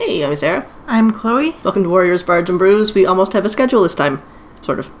Hey, I'm Sarah. I'm Chloe. Welcome to Warriors, Bards, and Brews. We almost have a schedule this time.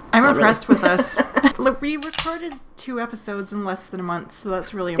 Sort of. I'm impressed with us. Look, we recorded 2 episodes in less than a month, so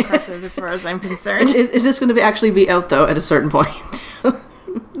that's really impressive as far as I'm concerned. Is this going to actually be out, though, at a certain point?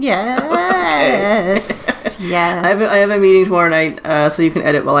 Yes. Okay. Yes. I have a meeting tomorrow night, so you can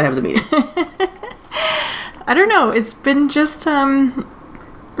edit while I have the meeting. I don't know. It's been just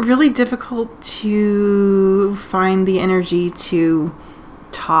really difficult to find the energy to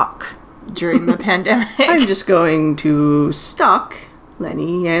talk during the pandemic. I'm just going to stalk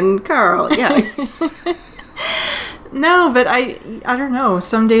Lenny and Carl. Yeah. No, but I don't know.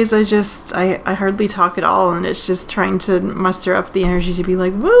 Some days I hardly talk at all, and it's just trying to muster up the energy to be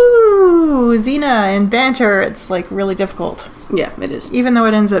like, woo, Xena and banter. It's like really difficult. Yeah, it is. Even though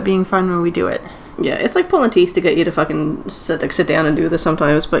it ends up being fun when we do it. Yeah, it's like pulling teeth to get you to fucking sit down and do this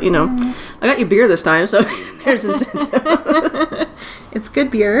sometimes, but you know, I got you beer this time, so there's incentive. It's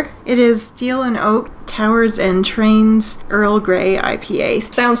good beer. It is Steel and Oak Towers and Trains Earl Grey IPA.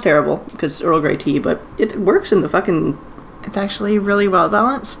 Sounds terrible because Earl Grey tea, but it works in the fucking. It's actually really well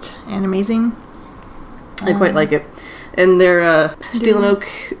balanced and amazing. I quite like it. And their Steel and Oak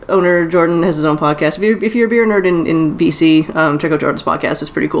owner, Jordan, has his own podcast. If you're a beer nerd in BC, check out Jordan's podcast. It's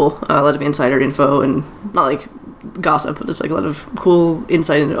pretty cool. A lot of insider info and not like gossip, but it's like a lot of cool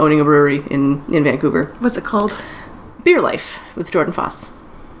insight into owning a brewery in Vancouver. What's it called? Beer Life with Jordan Foss.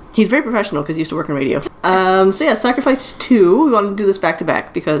 He's very professional because he used to work in radio. So yeah, Sacrifice 2. We wanted to do this back to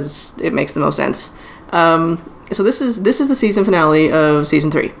back because it makes the most sense. So this is the season finale of season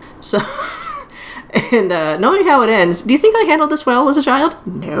 3. So. And knowing how it ends, do you think I handled this well as a child?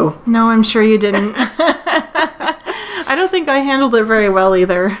 No. No, I'm sure you didn't. I don't think I handled it very well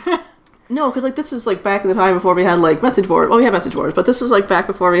either. No, because like this is like back in the time before we had like message boards. Well, we had message boards, but this is like back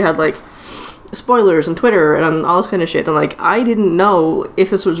before we had like spoilers and Twitter and all this kind of shit. And like I didn't know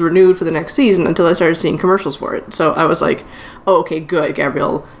if this was renewed for the next season until I started seeing commercials for it. So I was like, oh, okay, good.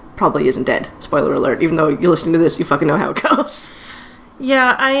 Gabrielle probably isn't dead. Spoiler alert. Even though you're listening to this, you fucking know how it goes.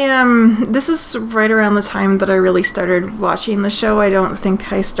 Yeah, this is right around the time that I really started watching the show. I don't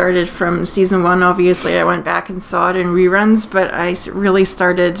think I started from season 1. Obviously, I went back and saw it in reruns, but I really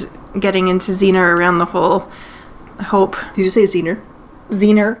started getting into Xena around the whole Hope. Did you say Xener?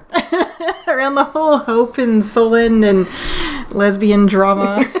 Xener. Around the whole Hope and Solon and lesbian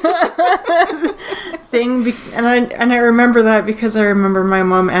drama thing. And I remember that because I remember my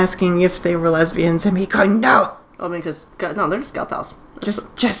mom asking if they were lesbians and me going, no. I mean, because no, they're just gal pals.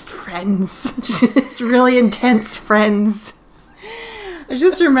 Just friends. Just really intense friends. I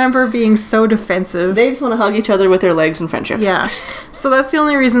just remember being so defensive. They just want to hug each other with their legs in friendship. Yeah. So that's the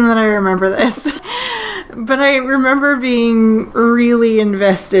only reason that I remember this. But I remember being really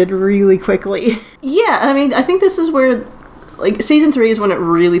invested really quickly. Yeah, I mean, I think this is where, like, season 3 is when it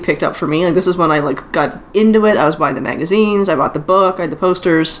really picked up for me. Like, this is when I, like, got into it. I was buying the magazines. I bought the book. I had the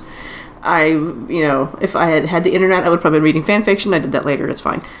posters. If I had had the internet, I would probably been reading fan fiction. I did that later. It's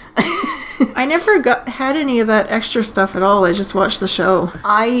fine. I never had any of that extra stuff at all. I just watched the show.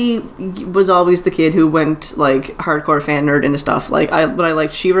 I was always the kid who went, like, hardcore fan nerd into stuff. Like, when I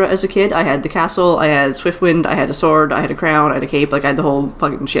liked She-Ra as a kid, I had the castle, I had Swiftwind, I had a sword, I had a crown, I had a cape. Like, I had the whole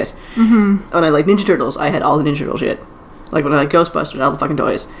fucking shit. Mm-hmm. When I liked Ninja Turtles, I had all the Ninja Turtle shit. Like, when I liked Ghostbusters, all the fucking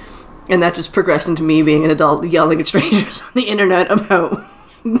toys. And that just progressed into me being an adult yelling at strangers on the internet about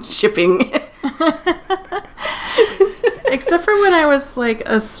shipping. Except for when I was like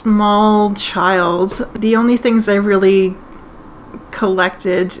a small child, the only things I really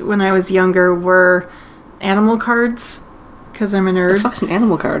collected when I was younger were animal cards, because I'm a nerd. The fuck's an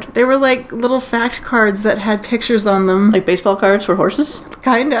animal card? They were like little fact cards that had pictures on them. Like baseball cards for horses?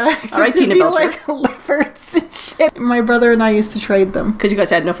 Kinda. All right, Tina Belcher. Like leopards and shit. My brother and I used to trade them. Because you guys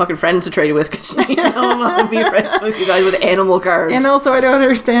had no fucking friends to trade with, because you know I'm going to be friends with you guys with animal cards. And also I don't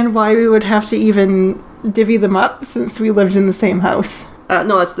understand why we would have to even divvy them up since we lived in the same house.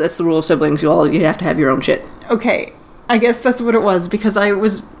 No, that's the rule of siblings. You have to have your own shit. Okay. I guess that's what it was, because I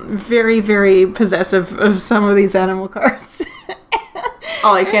was very, very possessive of some of these animal cards.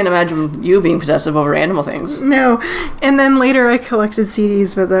 Oh, I can't imagine you being possessive over animal things. No. And then later I collected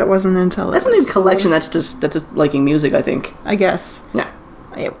CDs, but that wasn't until... That's not even collection, that's just liking music, I think. I guess. Yeah.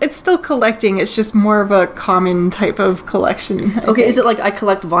 It's still collecting, it's just more of a common type of collection. I think. Is it like I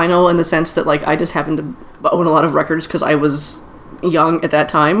collect vinyl in the sense that like I just happen to own a lot of records because I was young at that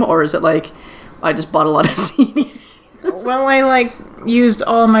time? Or is it like I just bought a lot of CDs? Well, I used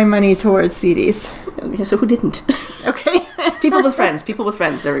all my money towards CDs. Yeah, so who didn't? Okay. People with friends.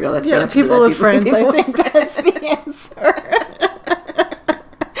 There we go. That's people with friends. I think that's the answer.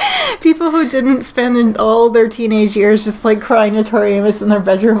 People who didn't spend all their teenage years just like crying notorious in their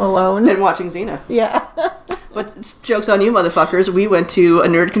bedroom alone. And watching Xena. Yeah. But joke's on you, motherfuckers. We went to a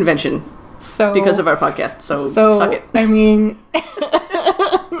nerd convention So because of our podcast, so suck it. I mean,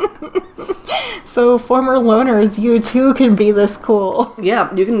 so former loners, you too can be this cool.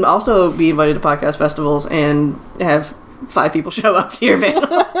 Yeah, you can also be invited to podcast festivals and have 5 people show up to your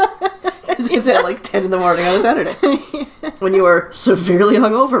panel. It's at like 10 in the morning on a Saturday. When you are severely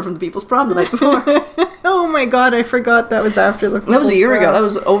hungover from the people's prom the night before. Oh my god, I forgot that was after the That was a year ago. That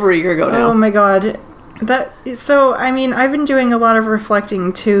was over a year ago now. Oh my god. So, I mean, I've been doing a lot of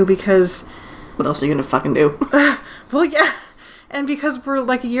reflecting too because... What else are you gonna fucking do? Well, yeah. And because we're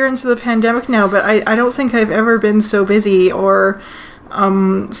like a year into the pandemic now, but I don't think I've ever been so busy or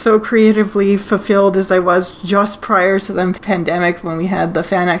so creatively fulfilled as I was just prior to the pandemic when we had the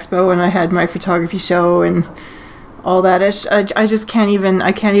Fan Expo and I had my photography show and all that. I just can't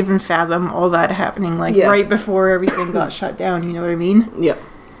even fathom all that happening right before everything got shut down, you know what I mean? Yep.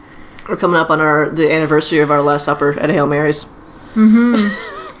 We're coming up on the anniversary of our Last Supper at Hail Mary's.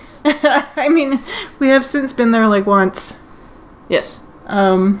 I mean, we have since been there like once. Yes.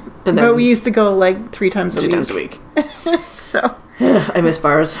 But we used to go like 3 times a week. 2 times a week. So. I miss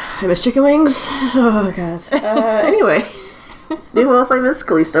bars. I miss chicken wings. Oh, God. Anyway. You know what else I miss?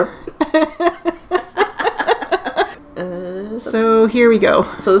 Callisto. So here we go.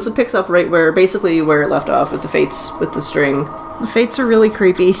 So this picks up right where it left off with the Fates, with the string. The Fates are really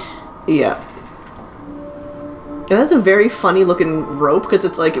creepy. Yeah. And that's a very funny looking rope, because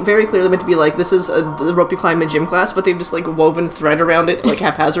it's like very clearly meant to be like, this is the rope you climb in gym class, but they've just like woven thread around it like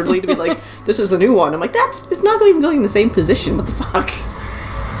haphazardly to be like, this is the new one. I'm like, it's not even going in the same position. What the fuck?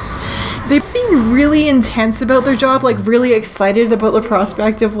 They seem really intense about their job, like really excited about the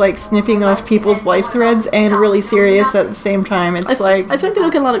prospect of like snipping off people's life threads, and really serious at the same time. It's like I feel like they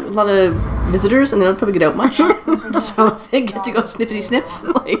don't get a lot of visitors, and they don't probably get out much. So they get to go snippity snip,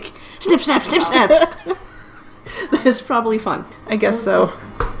 like snip snap snip snap. That's probably fun. I guess so.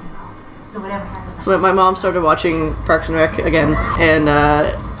 So my mom started watching Parks and Rec again,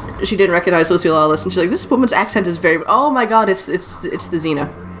 and she didn't recognize Lucy Lawless, and she's like, "This woman's accent is very... Oh my god, it's the Xena."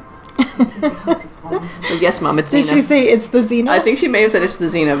 Like, yes, Mom, it's Xena. Did she say it's the Xena? I think she may have said it's the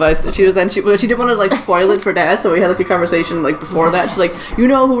Xena, but she didn't want to like spoil it for Dad, so we had like a conversation like before that. She's like, "You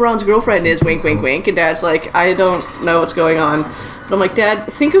know who Ron's girlfriend is?" Wink, wink, wink. And Dad's like, "I don't know what's going on." But I'm like,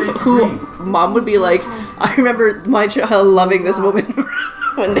 "Dad, think of who Mom would be like." I remember my child loving this woman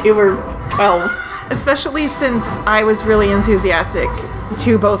when they were 12. Especially since I was really enthusiastic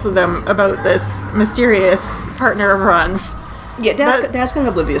to both of them about this mysterious partner of Ron's. Yeah, Dad's kind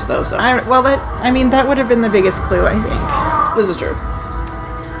of oblivious though. So that would have been the biggest clue, I think. This is true.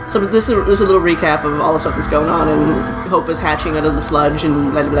 So this is a little recap of all the stuff that's going on, and Hope is hatching out of the sludge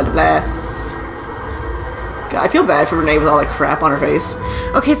and blah blah blah blah. I feel bad for Renee with all that crap on her face.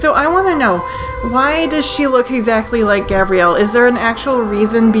 Okay, so I want to know, why does she look exactly like Gabrielle? Is there an actual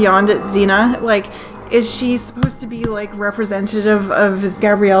reason beyond it, Xena? Like, is she supposed to be, like, representative of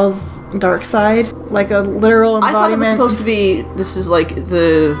Gabrielle's dark side? Like a literal embodiment? I thought it was supposed to be, this is like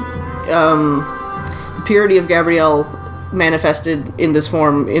the purity of Gabrielle manifested in this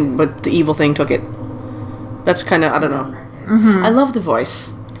form, but the evil thing took it. That's kind of, I don't know. Mm-hmm. I love the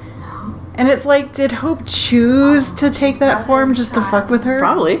voice. And it's like, did Hope choose to take that form just to fuck with her?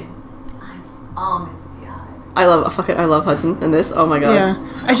 Probably. I love Hudson in this. Oh my god.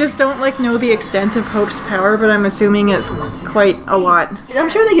 Yeah. I just don't know the extent of Hope's power, but I'm assuming it's quite a lot. I'm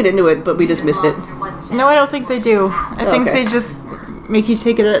sure they get into it, but we just missed it. No, I don't think they do. I think they just make you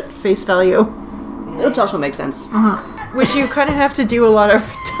take it at face value. Which also makes sense. Which you kind of have to do a lot of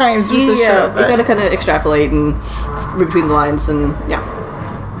times with the show. You gotta kind of extrapolate and read between the lines, and yeah.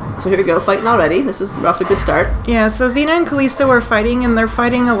 So here we go, fighting already. This is off to a good start. Yeah, so Xena and Callisto are fighting, and they're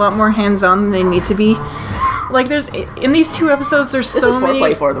fighting a lot more hands-on than they need to be. Like, in these 2 episodes, there's so many...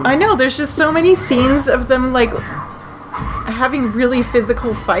 This is foreplay for them. I know, there's just so many scenes of them, like, having really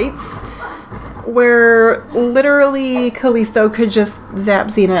physical fights, where literally Callisto could just zap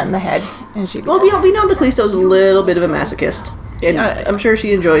Xena in the head, and she'd be Well, we know that Callisto's a little bit of a masochist, and I'm sure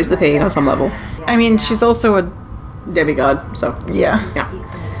she enjoys the pain on some level. I mean, she's also a... demigod, so... Yeah.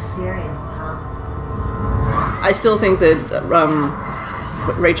 I still think that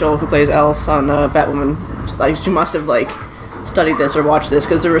Rachel, who plays Alice on Batwoman, like, she must have like studied this or watched this,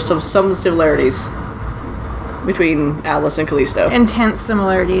 because there were some similarities between Alice and Callisto. Intense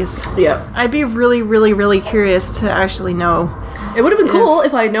similarities. Yeah. I'd be really, really, really curious to actually know. It would have been cool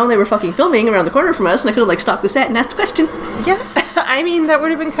if I had known they were fucking filming around the corner from us, and I could have like stopped the set and asked a question. Yeah. I mean, that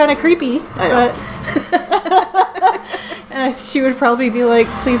would have been kind of creepy. I know. And she would probably be like,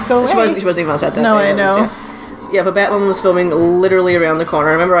 please go away. She wasn't even on set that No, day. I know. Yeah, but Batwoman was filming literally around the corner.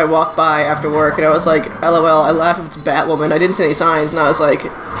 I remember I walked by after work and I was like, LOL, I laughed if it's Batwoman. I didn't see any signs, and I was like,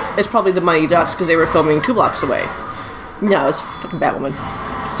 it's probably the Mighty Ducks because they were filming 2 blocks away. No, it's fucking Batwoman.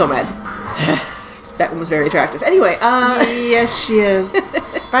 So mad. Batwoman's very attractive. Anyway, Yes, she is.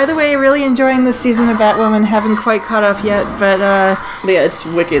 By the way, really enjoying this season of Batwoman. Haven't quite caught up yet, but yeah, it's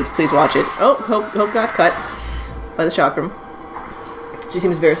wicked. Please watch it. Oh, Hope got cut by the chakram. She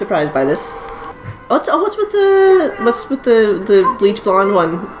seems very surprised by this. What's with the bleach blonde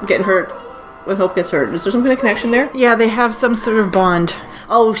one getting hurt when Hope gets hurt? Is there some kind of connection there? yeah, they have some sort of bond.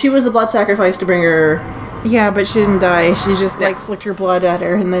 Oh, she was the blood sacrifice to bring her. Yeah, but she didn't die. She just like flicked her blood at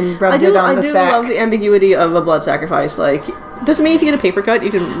her and then rubbed it on the sack. I do love the ambiguity of a blood sacrifice. Like, doesn't mean if you get a paper cut you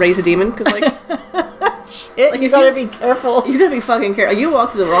can raise a demon. Because like, You gotta be careful. you gotta be fucking careful. You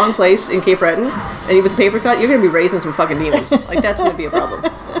walk to the wrong place in Cape Breton, and with a paper cut, you're gonna be raising some fucking demons. Like, that's gonna be a problem.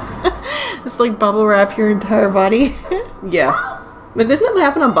 It's like bubble wrap your entire body. Yeah. But isn't that what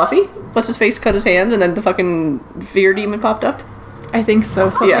happened on Buffy? What's his face cut his hand, and then the fucking fear demon popped up? I think so,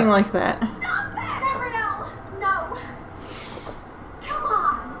 something like that. Stop that, Gabrielle! No! Come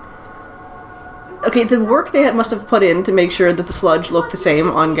on! Okay, the work they must have put in to make sure that the sludge looked the same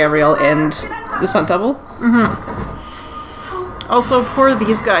on Gabrielle and the stunt double. Also, poor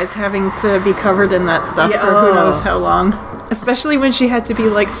these guys having to be covered in that stuff for who knows how long. Especially when she had to be,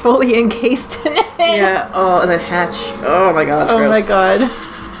 like, fully encased in it. Yeah, and then Hatch. Oh my god, it's Oh gross. my god.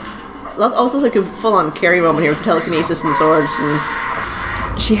 Also, like a full-on Carrie moment here with the telekinesis and the swords and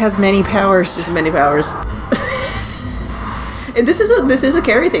She has many powers. many powers. And this is a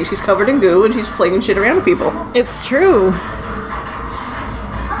Carrie thing. She's covered in goo and she's flinging shit around at people. It's true.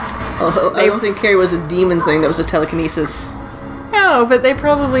 I don't think Carrie was a demon thing. That was just telekinesis. No, but they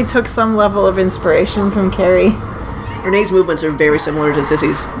probably took some level of inspiration from Carrie. Renee's movements are very similar to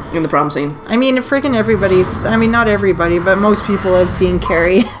Sissy's in the prom scene. I mean, freaking everybody's... I mean, not everybody, but most people have seen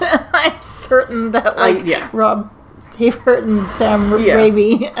Carrie. I'm certain that, like, Rob Tapert and Sam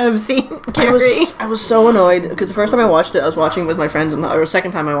Raimi have seen Carrie. I was so annoyed, because the first time I watched it, I was watching with my friends, or the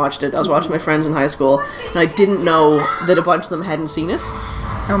second time I watched it, I was watching with my friends in high school, and I didn't know that a bunch of them hadn't seen it.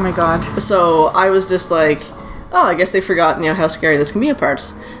 Oh my god. So I was just like, oh, I guess they've forgotten, how scary this can be at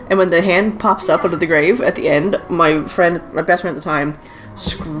parts. And when the hand pops up out of the grave at the end, my best friend at the time,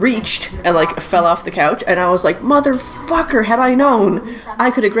 screeched and like fell off the couch, and I was like, motherfucker, had I known,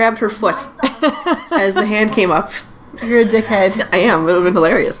 I could have grabbed her foot as the hand came up. You're a dickhead. I am, it would have been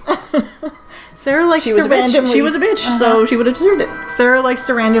hilarious. Sarah likes She was to a bitch. randomly... She was a bitch, so she would have deserved it. Sarah likes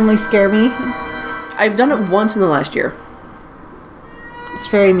to randomly scare me. I've done it once in the last year. It's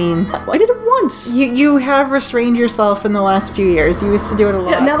very mean. I did it once. You have restrained yourself in the last few years. You used to do it a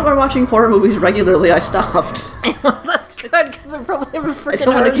lot. Yeah, now that we're watching horror movies regularly, I stopped. That's good, because I probably have a I freaking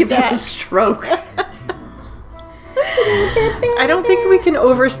don't want to heart give you attack. a stroke. I don't think we can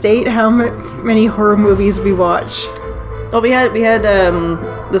overstate how many horror movies we watch. Well, we had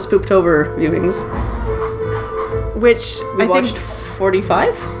the Spooptober viewings. Which We I watched think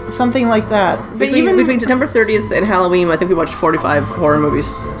 45? something like that. But Between September 30th and Halloween, I think we watched 45 horror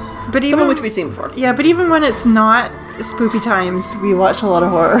movies. but Some of which we'd seen before. yeah, but even when it's not spoopy times, we watch a lot of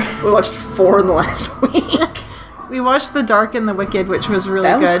horror. We watched 4 in the last week. We watched The Dark and the Wicked, which was really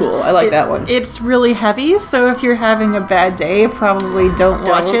That was good. cool. I like that one. It's really heavy, so if you're having a bad day, probably don't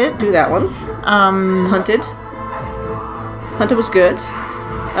watch it. Do that one. Hunted. Hunted was good.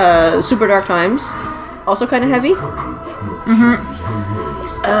 Super Dark Times. Also kind of heavy.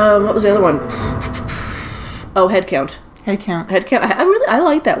 What was the other one? Oh, Head Count. Head count. Head Count. I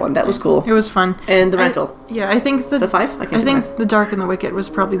liked that one. That was cool. It was fun. And The Rental. Yeah, I think Is that 5? I can't I think remember. The Dark and the Wicked was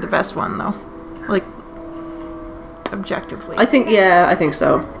probably the best one, though. Like, objectively. I think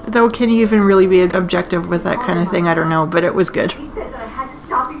so. Though, can you even really be objective with that kind of thing? I don't know, but it was good. He said that I had to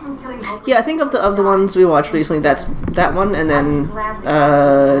stop you from killing Hope. Yeah, I think of the ones we watched recently, that's that one, and then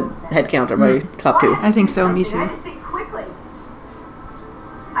Head Count are my top 2. I think so, me I too. had to think quickly.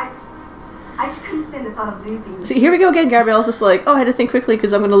 I just couldn't stand the thought of losing you. See, here we go again. Gabrielle's just like, oh, I had to think quickly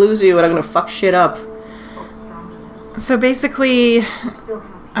because I'm going to lose you and I'm going to fuck shit up. So basically,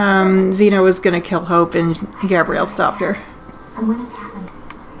 Xena was gonna kill Hope, and Gabrielle stopped her. And when it happened,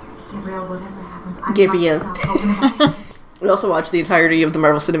 Gabrielle, whatever happens, I'm Gabrielle. not gonna stop hoping. We also watched the entirety of the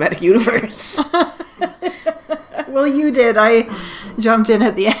Marvel Cinematic Universe. Well, you did. I jumped in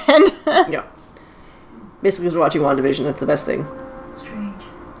at the end. Yeah. Basically, was watching WandaVision. That's the best thing. Strange.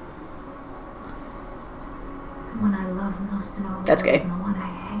 The one I love most in all the That's world gay. and the one I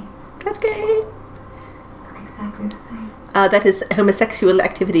hate That's gay. are exactly the same. That is homosexual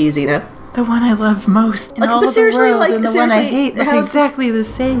activity, Xena. The one I love most in Like, all but of the seriously, world, like, and the one I seriously, hate look how- exactly the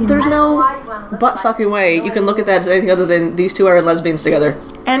same. There's no butt fucking way you can look at that as anything other than these two are lesbians together.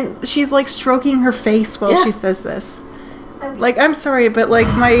 And she's like stroking her face while Yeah. she says this. Like, I'm sorry, but like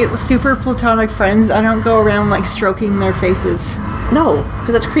my super platonic friends, I don't go around like stroking their faces. No,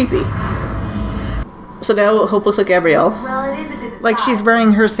 because that's creepy. So now Hope looks like Gabrielle. Well, it is a good Like she's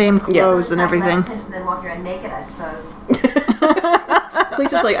wearing her same clothes and everything. Then walk around naked, I suppose.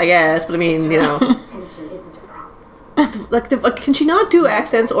 Lisa's like, I guess, but I mean, you know. Tension isn't a problem. Like, can she not do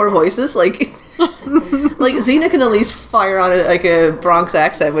accents or voices? Like, like Xena can at least fire on it like a Bronx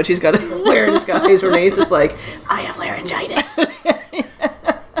accent when she's got to wear a disguise. Renee's just like, I have laryngitis.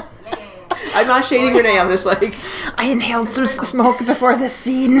 I'm not shading Renee. I'm just like, I inhaled some smoke before this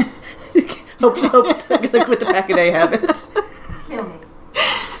scene. Hope's gonna quit the Pack-A-Day habits. Kill me.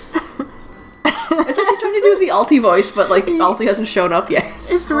 It's like she's trying to do the Alti voice, but like Alti hasn't shown up yet.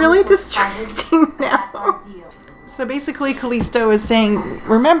 It's really distracting now. So basically, Callisto is saying,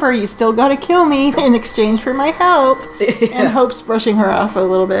 remember, you still gotta kill me in exchange for my help. And Hope's brushing her off a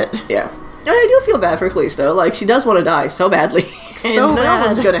little bit. Yeah. And I do feel bad for Callisto. Like, she does want to die so badly. So and no bad.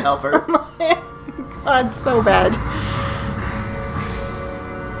 one's gonna help her. God, so bad.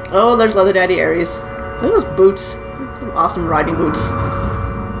 Oh, there's Leather Daddy Ares. Look at those boots. Some awesome riding boots.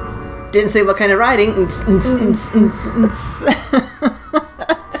 Didn't say what kind of riding.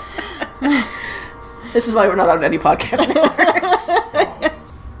 This is why we're not on any podcast anymore.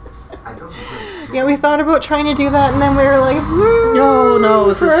 Yeah, we thought about trying to do that, and then we were like, No,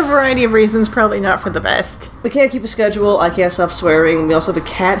 this for a is... variety of reasons, probably not for the best. We can't keep a schedule. I can't stop swearing. We also have a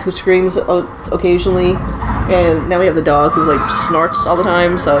cat who screams occasionally, and now we have the dog who like snorts all the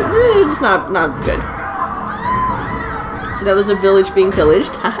time. So it's not good. So now there's a village being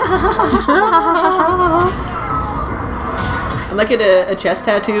pillaged. I might get a chest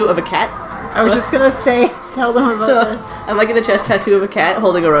tattoo of a cat. I was just gonna say, tell them about So this. I might get a chest tattoo of a cat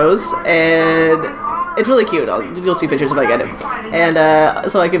holding a rose, and it's really cute. You'll see pictures if I get it. And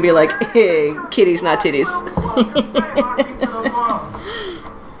so I can be like, hey, kitties, not titties.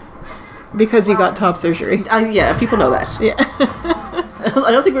 Because you got top surgery. Yeah, people know that. Yeah.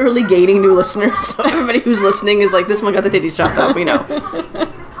 I don't think we're really gaining new listeners, so everybody who's listening is like, this one got the titties chopped off, we know.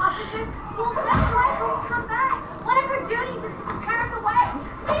 Hostages? Well, that's why Hope's come back. One of her duties is to prepare the way.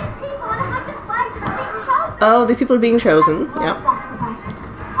 These people on the Hunter's flags are being chosen. Oh, these people are being chosen. Yeah.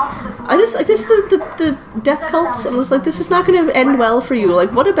 I guess the death cults, I'm just like, this is not going to end well for you.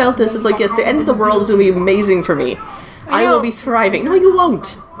 Like, what about this is like, yes, the end of the world is going to be amazing for me. I will be thriving. No, you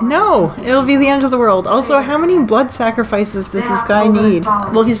won't. No, it'll be the end of the world. Also, how many blood sacrifices does this guy need?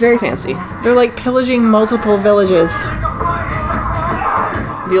 Well, he's very fancy. They're like pillaging multiple villages.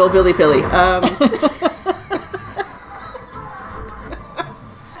 The old Villy Pilly.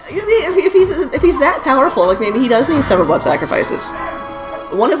 If he's that powerful, like maybe he does need several blood sacrifices.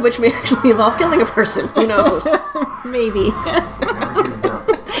 One of which may actually involve killing a person. Who knows? Maybe.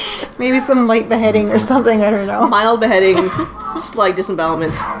 Maybe some light beheading or something, I don't know. Mild beheading, slight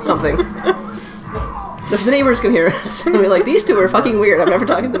disembowelment, something. If the neighbors can hear us, they'll be like, these two are fucking weird. I'm never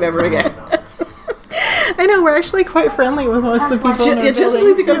talking to them ever again. I know, we're actually quite friendly with most of the people in our Yeah, just as we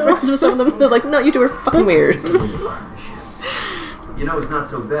building, become too. friends with some of them, they're like, no, you two are fucking weird. You know, it's not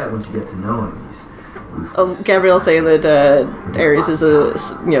so bad once you get to know him. Oh, Gabrielle's saying that Ares is a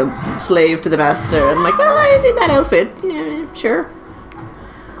slave to the master. I'm like, well, I did that outfit. Yeah, sure.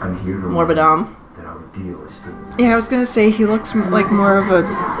 I'm here to More of a dom. that our deal is still Yeah, I was gonna say he looks like more of a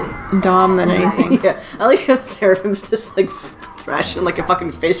dom than anything. Yeah, I like how Seraphim's just like thrashing like a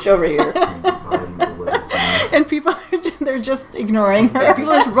fucking fish over here. fighting the way it's And people they're just ignoring her.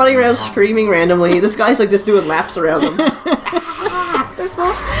 People are just running around screaming randomly. This guy's like just doing laps around them.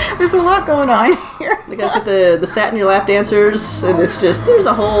 There's a lot going on here. The guys with the sat in your lap dancers, and it's just there's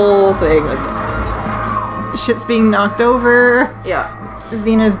a whole thing like Shit's being knocked over. yeah.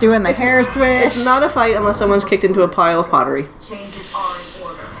 Xena's doing the hair swish. It's not a fight unless someone's kicked into a pile of pottery. Changes are in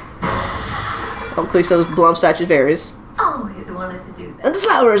order. Oh, Callisto's blow up statue of Ares. Always wanted to do that. And the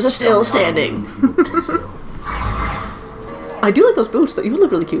flowers are still standing. I do like those boots, though. You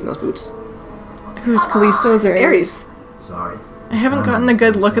look really cute in those boots. Who's Callisto's or Ares. sorry. I haven't gotten a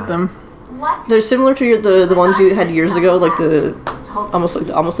good look at them. What? They're similar to the ones you had years ago, like the almost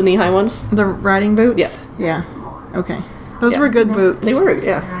the knee high ones. The riding boots? Yeah. Yeah. Okay. Those Yeah. were good boots. They were,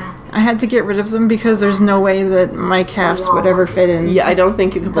 yeah. I had to get rid of them because there's no way that my calves would ever fit in. Yeah, I don't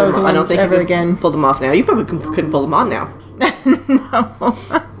think you can pull Those them. I don't ones think you ever can again. pull them off now. You probably couldn't pull them on now. No.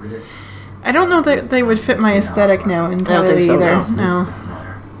 I don't know that they would fit my aesthetic now entirely so, either. no. No.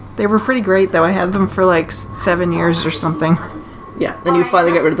 They were pretty great, though. I had them for like 7 years or something. Yeah, and you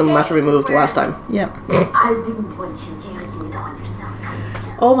finally got rid of them after we moved last time. Yep. I didn't want you using it on yourself.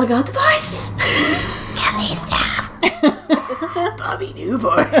 Oh my god, the voice! Can they stop? Bobby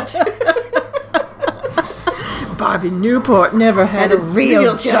Newport. Bobby Newport never had a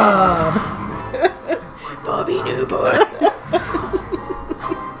real job. Bobby Newport.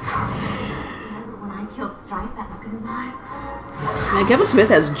 When I killed Stripe, that look in his eyes. Man, Kevin Smith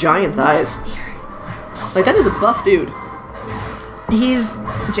has giant thighs. Like, that is a buff dude. He's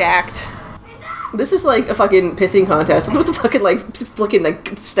jacked. This is like a fucking pissing contest with the fucking, like, flicking,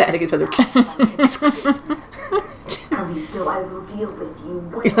 like, static each other. Callisto, I will deal with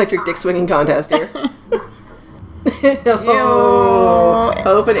you. Electric dick swinging contest here. Oh,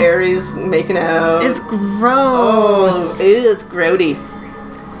 Hope and Ares making out. It's gross. Oh, it's grody.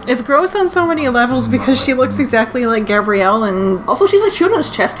 It's gross on so many levels because she looks exactly like Gabrielle, and Also, she's like chewing on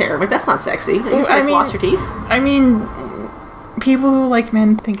his chest hair. Like, that's not sexy. You trying to floss your teeth? I mean, people who like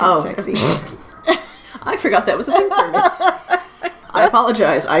men think it's Oh. sexy. I forgot that was a thing for me. I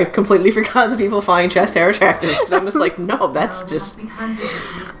apologize. I completely forgot that people find chest hair attractive. 'Cause I'm just like, no, that's just,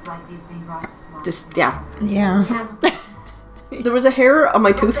 yeah. Yeah. There was a hair on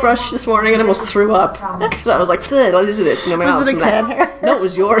my toothbrush this morning and I almost threw up. Because I was like, what is this? In my mouth Was it a from that. cat hair? No, it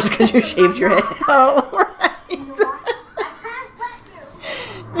was yours because you shaved your head. Oh, right.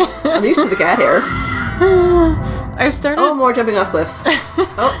 I'm used to the cat hair. I've started. Oh, more jumping off cliffs.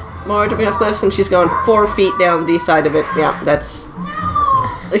 Oh, more jumping off cliffs, and she's going 4 feet down the side of it. Yeah, that's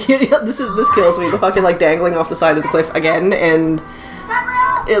like this kills me. The fucking like dangling off the side of the cliff again, and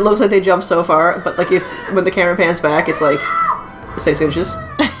it looks like they jumped so far, but like when the camera pans back, it's like 6 inches.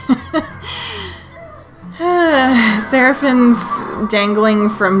 Seraphine's dangling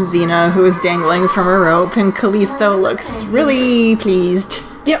from Xena, who is dangling from a rope, and Callisto looks really pleased.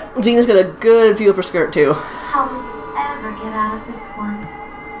 Yep, Xena's got a good view of her skirt too. How will we ever get out of this one?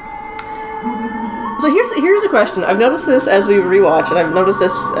 So here's a question. I've noticed this as we rewatch, and I've noticed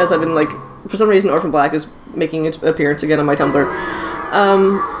this as I've been like, for some reason, Orphan Black is making its appearance again on my Tumblr.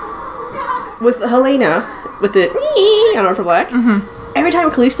 With Helena, with the on Orphan Black, every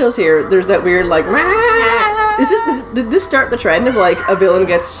time Callisto's here, there's that weird like. Did this start the trend of like a villain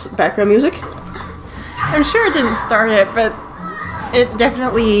gets background music? I'm sure it didn't start it, but it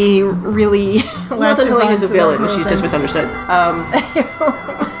definitely really Not that latches Helena's a onto villain, the she's just misunderstood.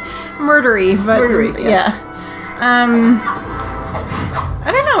 murdery, but Murdery, yes. yeah.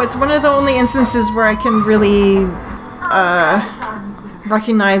 I don't know. It's one of the only instances where I can really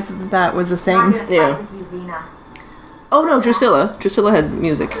recognize that was a thing. Yeah. Oh no, Drusilla. Drusilla had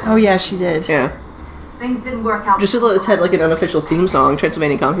music. Oh yeah, she did. Yeah. Things didn't work out. Drusilla has had like an unofficial theme song,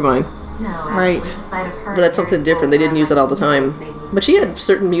 Transylvanian Concubine. No, Right. But that's something different. They didn't use it all the time. But she had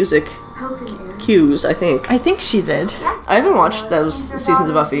certain music cues, I think. I think she did. I haven't watched those seasons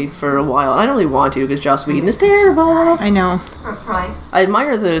of Buffy for a while. I don't really want to because Joss Whedon is terrible. I know. For a price. I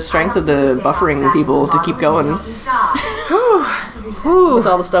admire the strength of the buffering people to keep going. With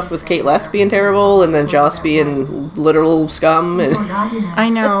all the stuff with Kate Leth being terrible and then Joss being literal scum. And I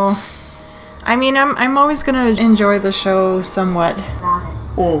know. I mean, I'm always gonna enjoy the show somewhat.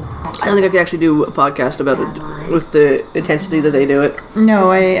 I don't think I could actually do a podcast about it with the intensity that they do it.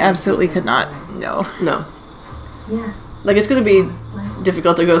 No, I absolutely could not. No. No. Yes. Like, it's going to be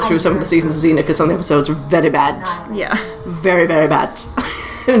difficult to go through some of the seasons of Xena because some of the episodes are very bad. Yeah. Very, very bad.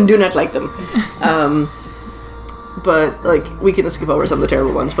 And do not like them. But, like, we can skip over some of the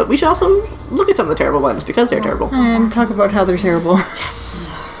terrible ones. But we should also look at some of the terrible ones because they're terrible. And talk about how they're terrible. Yes.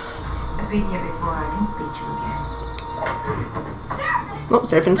 I've been here before. I didn't beat you again. Oh,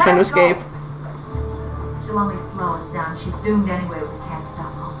 Seraphine's trying to escape. She'll only slow us down. She's doomed anyway. We can't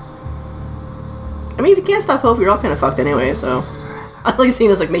stop her. I mean, if you can't stop hope, you're all kind of fucked anyway, so. I like seeing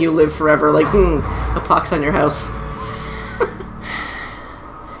this, like, may you live forever. Like, a pox on your house.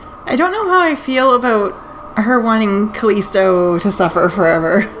 I don't know how I feel about her wanting Callisto to suffer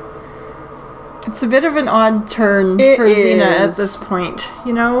forever. It's a bit of an odd turn It for Xena at is. this point,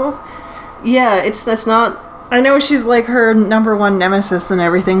 you know? Yeah, that's not. I know she's like her number one nemesis and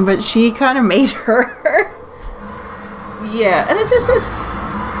everything, but she kind of made her. Yeah, and it's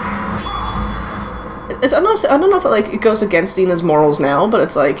I don't know if it goes against Xena's morals now, but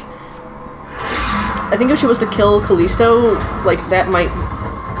it's like, I think if she was to kill Callisto, like, that might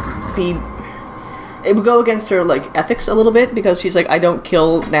be, it would go against her, like, ethics a little bit, because she's like, I don't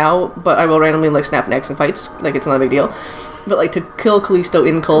kill now, but I will randomly, like, snap necks in fights, like, it's not a big deal. But, like, to kill Callisto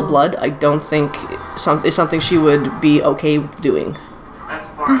in cold blood, I don't think is something she would be okay with doing.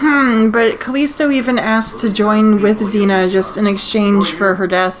 But Callisto even asked to join with Xena just in exchange for her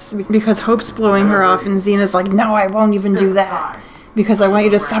deaths because Hope's blowing her off, and Xena's like, no, I won't even do that because I want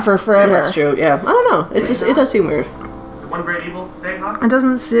you to suffer forever. That's true, yeah. I don't know. It does seem weird. The one great evil, Dayhawk? It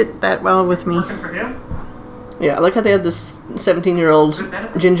doesn't sit that well with me. Working for him? Yeah, I like how they had this 17-year-old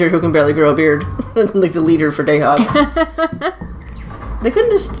ginger who can barely grow a beard. Like the leader for Dayhawk. They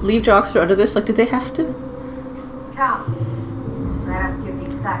couldn't just leave Joxer under this? Like, did they have to? Come. Let us give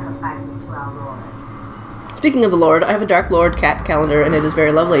these sacrifices to our Lord. Speaking of the Lord, I have a Dark Lord cat calendar, and it is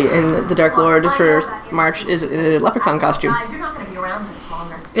very lovely. And the Dark Lord for March is in a leprechaun costume. Guys, you're not going to be around much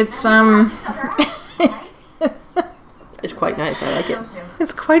longer. It's It's quite nice. I like it.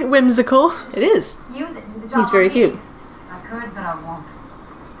 it's quite whimsical. It is. Use it. Do the job He's very for me. cute. I could, but I won't.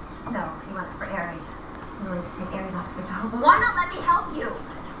 No, he wants it for Ares. I'm willing to take Ares out to get to Hope. Why not let me help you?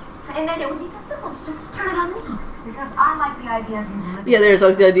 And then it would be so simple to just turn it on me. Because I like the idea of you living. Yeah, there's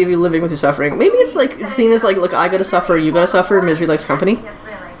like the idea of you living with your suffering. Maybe it's like Xena's like, look, I gotta suffer, you gotta suffer. Misery likes company. Yes,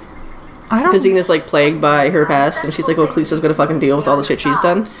 really. I Because don't. Xena's like plagued by her past, and she's like, well, Callisto's gonna fucking deal with all the shit she's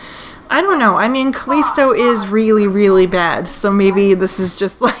done. I don't know. I mean, Callisto is really, really bad. So maybe this is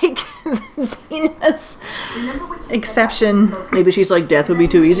just like Xena's exception. Maybe she's like, death would be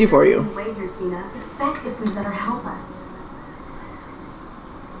too easy for you. Wager, Cena. It's best if we let her help us.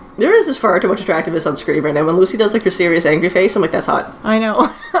 There is just far too much attractiveness on screen right now. When Lucy does like her serious angry face, I'm like, that's hot. I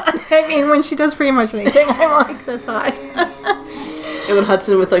know. I mean, when she does pretty much anything, I'm like, that's hot. And when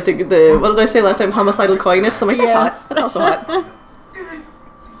Hudson with like the what did I say last time? Homicidal coyness. I'm like, that's Yes. hot. That's also hot. Hi,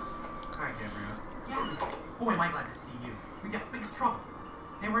 Gabriel. Yes. Boy, am I glad to see you. We got big trouble.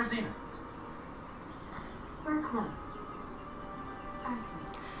 Hey, where's Xena? We're close.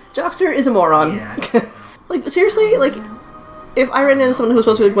 Joxer is a moron. Yeah. Like, seriously, like, if I ran into someone who was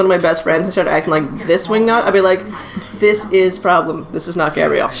supposed to be like one of my best friends and started acting like this wingnut, I'd be like, this is problem. This is not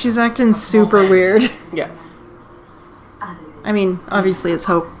Gabrielle. She's acting super weird. Yeah. I mean, obviously it's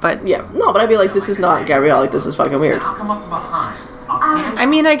Hope, but Yeah. No, but I'd be like, this is not Gabrielle. Like, this is fucking weird. I'll come up from behind. I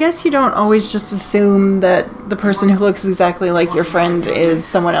mean, I guess you don't always just assume that the person who looks exactly like your friend is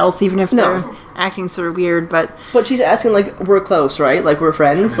someone else, even if No. they're acting sort of weird, but But she's asking, like, we're close, right? Like, we're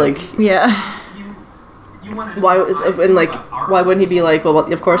friends. Like, yeah. You wanted why is, and like, why wouldn't he be like, well,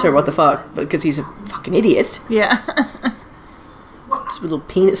 of course, or what the fuck? But because he's a fucking idiot. Yeah. This little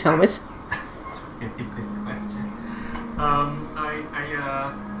penis helmet. Good question. I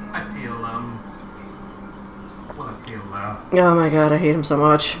feel, well, I feel, Oh my god, I hate him so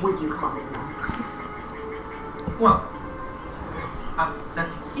much. Would you call it that? well,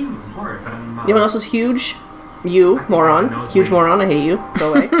 that's a huge word, but I'm, You know what else is huge? You, moron. Huge moron, I hate you.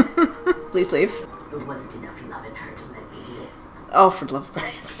 Go away. Please leave. It wasn't enough loving her to let me live. Oh, for the love of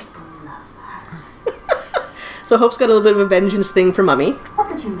Christ. So Hope's got a little bit of a vengeance thing for Mummy. What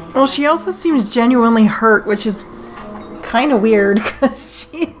would you make? Well, she also seems genuinely hurt, which is kind of weird, because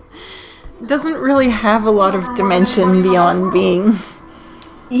she doesn't really have a lot of dimension beyond being...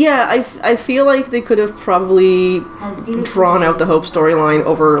 Yeah, I feel like they could have probably drawn out the Hope storyline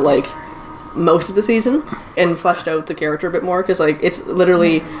over, like, most of the season and fleshed out the character a bit more, because, like, it's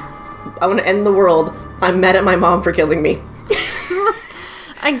literally, I want to end the world. I'm mad at my mom for killing me.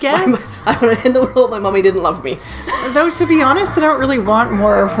 I guess, I want to end the world. My mommy didn't love me. though, to be honest, I don't really want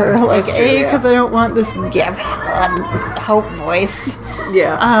more of her. Like, That's true, yeah. because I don't want this Hope voice.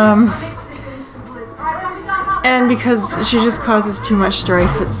 Yeah. And because she just causes too much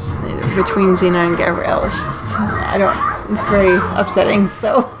strife between Xena and Gabrielle. It's just, it's very upsetting,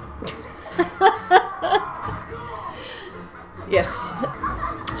 so. Yes.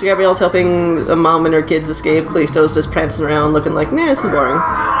 So Gabrielle's helping a mom and her kids escape. Callisto's just prancing around looking like, nah, this is boring.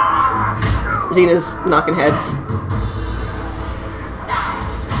 Xena's knocking heads.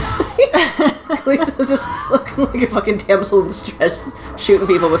 Callisto's just looking like a fucking damsel in distress, shooting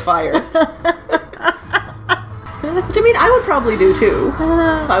people with fire. Which, I mean, I would probably do too.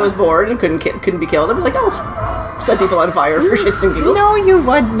 If I was bored and couldn't be killed, I'd be like, I'll set people on fire for shits and giggles. No, you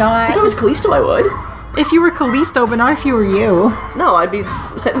would If I not. was Callisto, I would. If you were Callisto, but not if you were you. No, I'd be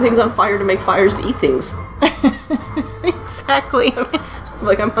setting things on fire to make fires to eat things. Exactly.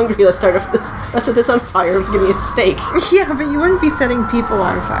 Like, I'm hungry, let's set this on fire and give me a steak. Yeah, but you wouldn't be setting people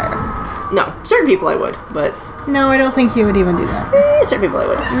on fire. No, certain people I would, but No, I don't think you would even do that. certain people I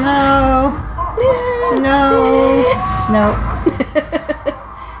would. No. No.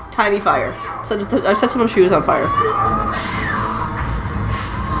 Tiny fire. I set someone's shoes on fire.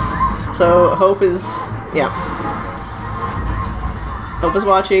 So Hope is, Hope is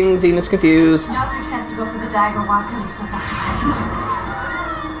watching. Xena's confused. Now's your chance to go for the dagger, Watson.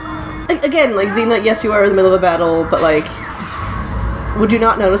 Again, like, Xena, yes, you are in the middle of a battle, but like, Would you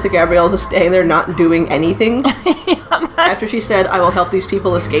not notice that Gabrielle's just standing there not doing anything? After she said, I will help these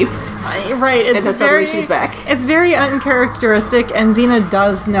people escape. Right, it's And then suddenly she's back. It's very uncharacteristic, and Xena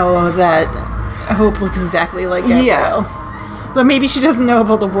does know that Hope looks exactly like Gabrielle. Yeah. But maybe she doesn't know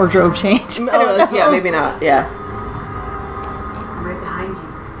about the wardrobe change. I don't know. Yeah, maybe not. Yeah. I'm right behind you.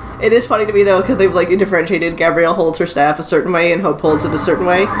 It is funny to me, though, because they've, like, differentiated. Gabrielle holds her staff a certain way, and Hope holds it a certain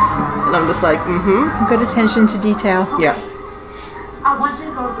way. And I'm just like, mm-hmm. Good attention to detail. Yeah. I want you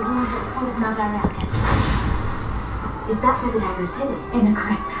to go to the ruins of Fort of Mount Arrakis. Is that where the dagger's hidden? In the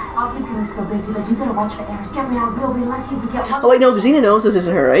crypt. I'll keep you so busy, but you gotta watch for errors. Gabrielle will be lucky if we get one. Oh, wait, no, Xena knows this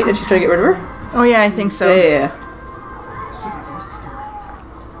isn't her, right? And she's trying to get rid of her? Oh yeah, I think so. Yeah. She deserves to die.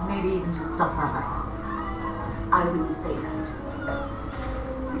 Maybe even just suffer a little. I wouldn't say that.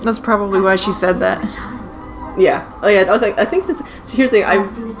 That's probably why she said that. Yeah. Oh, yeah, I think that's... See, here's the thing. I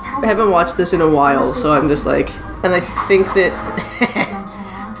haven't watched this in a while, so I'm just like... And I think that...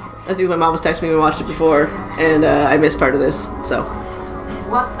 I think my mom was texting me when we watched it before, and I missed part of this, so...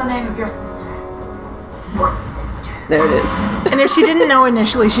 What's the name of your sister? What sister? There it is. And if she didn't know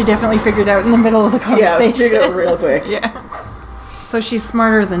initially, she definitely figured out in the middle of the Yeah, conversation. she figured it out real quick. Yeah. So she's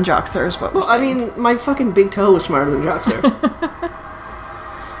smarter than Joxer is what we're Well, I saying. mean, my fucking big toe is smarter than Joxer.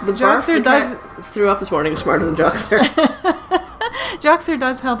 The Joxer barf the cat threw up this morning is smarter than Joxer. Joxer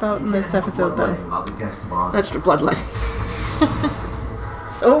does help out in this episode, though. I'll be cast tomorrow. That's the bloodline.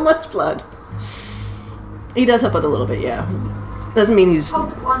 So much blood. He does help out a little bit, yeah. Doesn't mean he's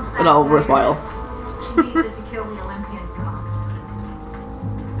Hope wants that at all dagger. worthwhile. She needs it to kill the Olympian gods.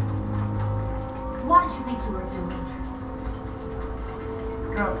 What did you think you were doing?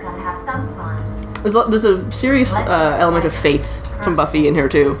 Girls gotta have some fun. There's a serious element of faith from Buffy in here,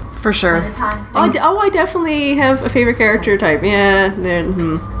 too. For sure. At a time. I definitely have a favorite character type. Yeah,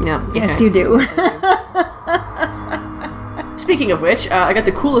 yeah. Yes, okay. you do. Speaking of which, I got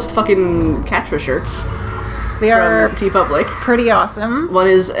the coolest fucking Catra shirts They are from TeePublic. pretty awesome. One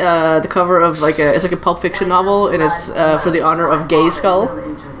is the cover of it's like a Pulp Fiction novel, and it's for the honor of Gay Skull.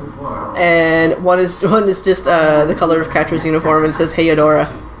 And one is just the color of Catra's uniform and says "Hey Adora."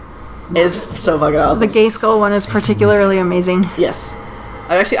 It's so fucking The awesome. Gay Skull one is particularly amazing. Yes,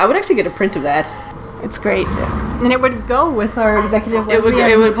 I would actually get a print of that. It's great. And it would go with our executive It would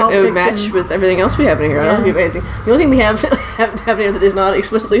lesbian Pulp Fiction. match with everything else we have in here. I don't Yeah. think we have anything. The only thing we have in here that is not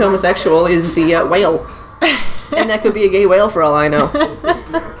explicitly homosexual is the whale, and that could be a gay whale for all I know.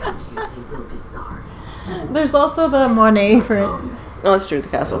 There's also the Monet for it. Oh, that's true. The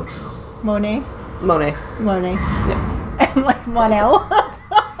castle, Monet? Monet. Monet. Yeah. And like Monel.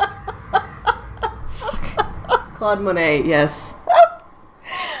 Claude Monet, yes.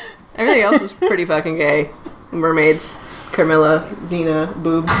 Everything else is pretty fucking gay. Mermaids, Carmilla, Xena,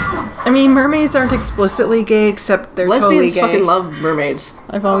 boobs. I mean, mermaids aren't explicitly gay, except they're totally Lesbians gay. fucking love mermaids.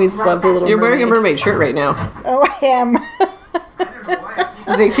 I've always loved a little You're wearing a mermaid. mermaid shirt right now. Oh, I am.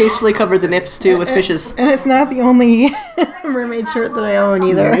 They tastefully covered the nips too with fishes. And it's not the only mermaid shirt that I own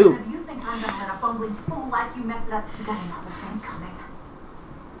either. No. You think I'm gonna let a bumbling fool like you mess it up? You got another thing coming.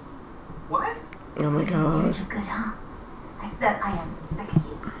 What? Oh my god. Too good, huh? I said I am sick of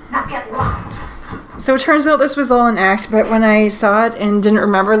you. Now get lost. So it turns out this was all an act, but when I saw it and didn't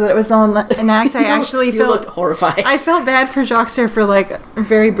remember that it was all an act, I actually You looked felt... horrified. I felt bad for Joxer for, like,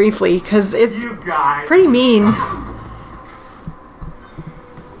 very briefly, because it's You guys. pretty mean.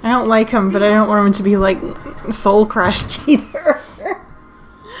 I don't like him, but I don't want him to be, like, soul-crushed either.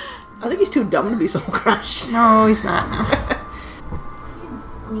 I think he's too dumb to be soul crushed. No, he's not. You didn't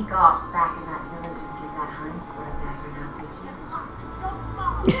sneak off back in that village and get that hind split back now, did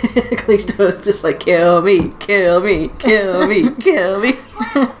you? Callisto's just like, kill me, kill me, kill me, kill me.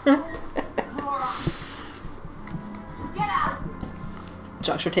 Get out!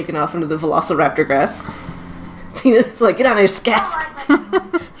 Josh are taking off into the velociraptor grass. Cena's like, get out of here, scat.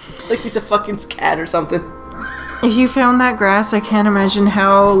 Like he's a fucking cat or something. If you found that grass, I can't imagine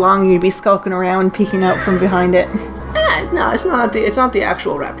how long you'd be skulking around, peeking out from behind it. No, it's not the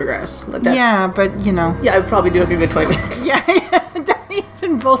actual raptor grass. Like that's, Yeah, but, you know. Yeah, I'd probably do like a good 20 minutes. Yeah, don't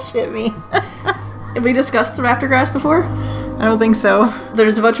even bullshit me. Have we discussed the raptor grass before? I don't think so.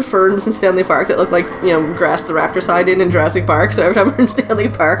 There's a bunch of ferns in Stanley Park that look like, grass the raptors hide in Jurassic Park. So every time we're in Stanley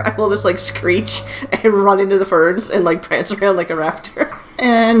Park, I will just like screech and run into the ferns and like prance around like a raptor.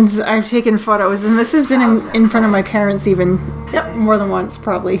 And I've taken photos, and this has been in front of my parents even Yep. more than once,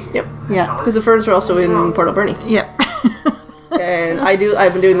 probably. Yep. Yeah. Because the ferns are also in Port Alberni. Yep. And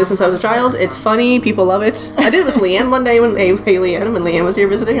I've been doing this since I was a child. It's funny, people love it. I did it with Leanne one day when Leanne was here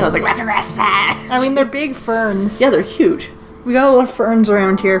visiting. I was like, raptor grass. I mean, they're big ferns. Yeah, they're huge. We got a lot of ferns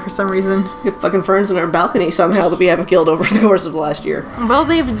around here for some reason. We have fucking ferns in our balcony somehow that we haven't killed over the course of the last year. Well,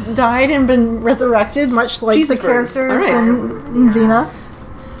 they've died and been resurrected, much like Jesus the ferns. characters All right. in Xena.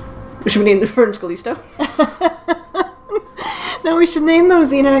 Should we name the ferns Callisto? No, we should name them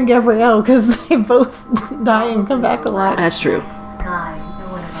Xena and Gabrielle because they both die and come back a lot. That's true. Sky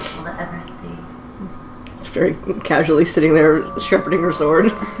no one of us will ever see. It's very casually sitting there shepherding her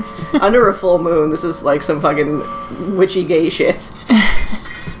sword. Under a full moon, this is like some fucking witchy gay shit.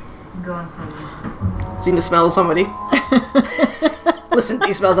 I'm going for you. Seem to smell somebody. Listen, do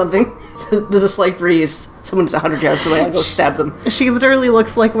you smell something? There's a slight breeze. Someone's 100 yards away. I'll go stab them. She literally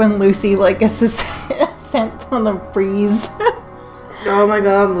looks like when Lucy gets a scent on the breeze. Oh my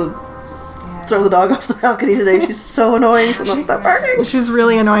god, I'm gonna throw the dog off the balcony today. She's so annoying. She'll not stop barking. She's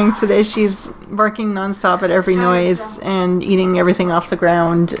really annoying today. She's barking nonstop at every noise and eating everything off the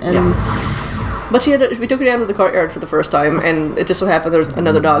ground. And But we took her down to the courtyard for the first time, and it just so happened there was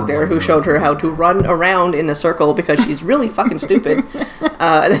another dog there who showed her how to run around in a circle because she's really fucking stupid.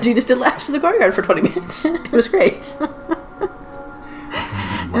 And then she just did laps in the courtyard for 20 minutes. It was great.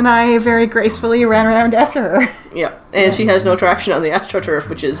 and I very gracefully ran around after her. Yeah, and she has no traction on the AstroTurf,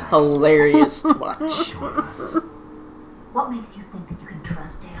 which is hilarious to watch. What makes you think that you can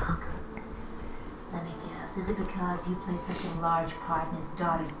trust Daehak? Let me guess. Is it because you played such a large part in his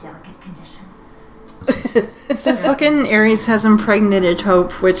daughter's delicate condition? So fucking Ares has impregnated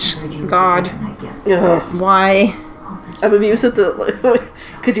Hope, which, God, I guess Ugh. why? Hope is I'm amused at the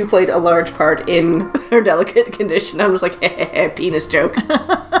could you played a large part in her delicate condition. I was like, penis joke.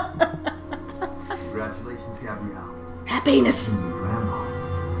 Congratulations, Gabrielle. Penis. New grandma.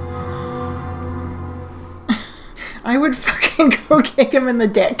 I would fucking go kick him in the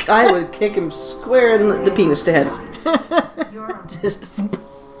dick. I would kick him square in the penis to head. you're a Just You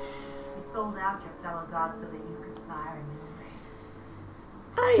sold out your fellow god so that you could sire a new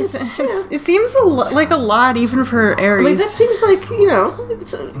race. It seems like a lot, even for I mean, that Ares. seems like, you know, You see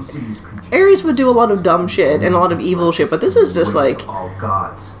these creatures Ares would do a lot of dumb shit and a lot of evil shit, but this is just like, all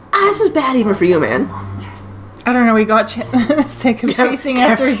gods. this is bad even for you, man. Monsters. I don't know, we got sick of chasing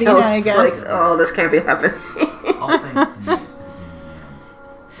after Xena, I It's guess. Like, oh, this can't be happening. All thanks to you, Mr.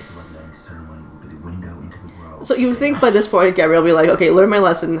 It's a bloodletting ceremony will be the window into the world. So you would think by this point, Gabrielle will be like, okay, learn my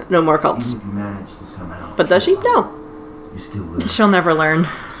lesson, no more cults. Even if you manage to somehow, But does she? No. you still live. She'll never learn. The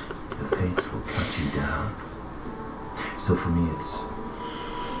fates will cut you down. So for me, it's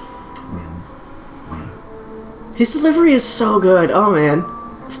win. His delivery is so good. Oh, man.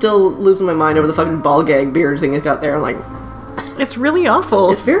 Still losing my mind over the fucking ball gag beard thing he's got there. I'm like, It's really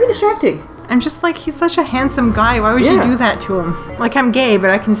awful. it's very distracting. I'm just like, he's such a handsome guy. Why would you Yeah. do that to him? Like, I'm gay, but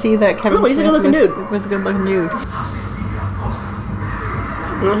I can see that Kevin No, he's a Smith good-looking dude. was a good-looking dude.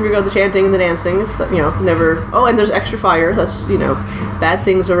 Well, here we go, the chanting and the dancing. It's, you know, never... Oh, and there's extra fire. That's, you know, bad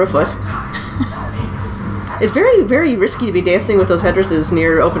things are afoot. It's very, very risky to be dancing with those headdresses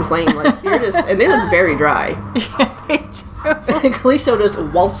near open flame. Like, you're just... And they look very dry. Yeah, they do. And Callisto just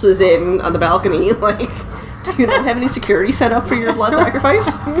waltzes in on the balcony, like... Do you not have any security set up for your blood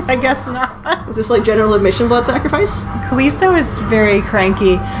sacrifice? I guess not. Is this like general admission blood sacrifice? Callisto is very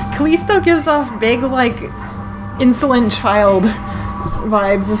cranky. Callisto gives off big, like, insolent child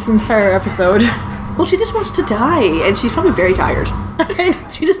vibes this entire episode. Well, she just wants to die, and she's probably very tired.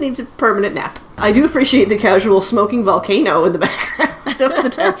 She just needs a permanent nap. I do appreciate the casual smoking volcano in the background of the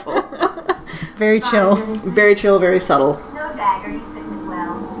temple. Very chill. Very chill, very subtle. No dagger, you fit me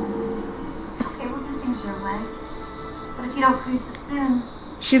well. Okay, we'll do things your way. But if you don't produce it soon,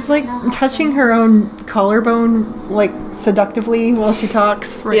 She's like touching her own collarbone, like, seductively while she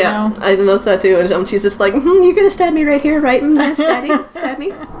talks right Yeah, now. I noticed that too. And she's just like, you're gonna stab me right here, right? Stab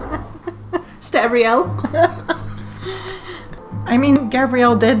me. Stabrielle. I mean,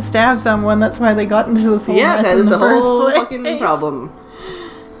 Gabrielle did stab someone. That's why they got into this whole Yeah, mess that in is the the first whole place. fucking problem.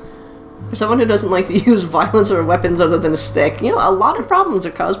 For someone who doesn't like to use violence or weapons other than a stick, you know, a lot of problems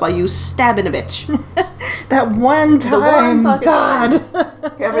are caused by you stabbing a bitch. That one time, fucking God.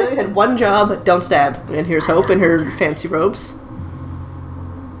 Gabrielle had one job, don't stab. And here's Hope in her fancy robes.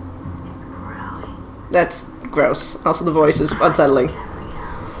 it's growing. That's gross. Also, the voice is unsettling.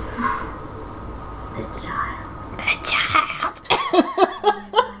 The child.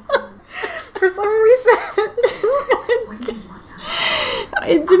 For some reason,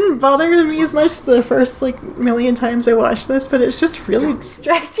 it didn't bother me as much the first, like, million times I watched this, but it's just really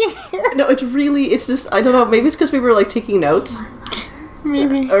distracting here. No, it's just, I don't know, maybe it's because we were, like, taking notes.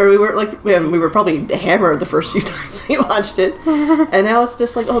 Maybe. Or we were, like, we were probably hammered the first few times we watched it. And now it's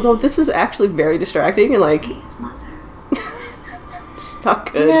just like, oh, no, this is actually very distracting, and, like, His mother. just It's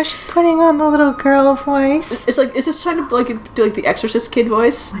not good. Yeah, she's putting on the little girl voice. It's like, is this trying to like do like the Exorcist kid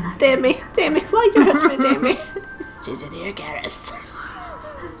voice? Damn me, why you have to damn me? She's in here, Garrus.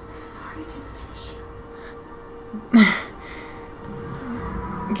 I'm so sorry to finish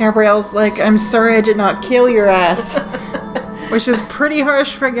you. Gabrielle's like, I'm sorry I did not kill your ass. Which is pretty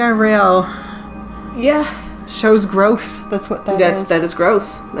harsh for Gabrielle. Yeah. Shows growth. That's what that is. That is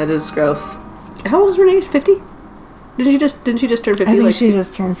growth. That is growth. How old is Renee? 50? Didn't she just turn 50? I think she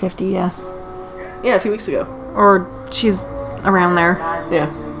just turned 50, yeah. Yeah, a few weeks ago. Or she's around there.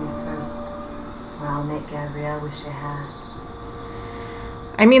 Yeah. Well, I'll make Gabrielle wish I had.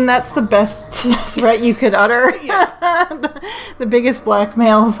 I mean, that's the best threat you could utter. the biggest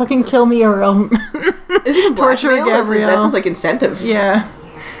blackmail. Fucking kill me or I'll Is it torture blackmail? Gabrielle. That's just like incentive. Yeah.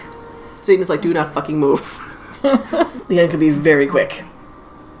 Zena's like, do not fucking move. The end could be very quick.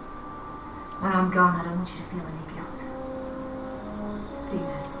 When I'm gone, I don't want you to feel any guilt.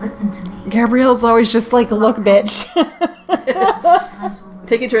 Zena, listen to me. Gabrielle's always just like, look, bitch.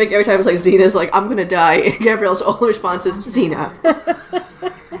 Take a drink every time it's like Zena's like, I'm gonna die. And Gabrielle's only response is, Zena.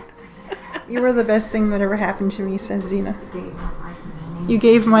 You were the best thing that ever happened to me, says Zena. Gave my life meaning. You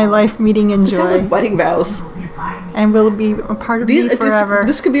gave my life meaning and This sounds joy. like wedding vows. You'll be by me. And will be a part of me forever.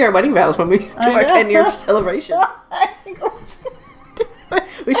 This could be our wedding vows when we do our know. 10-year celebration.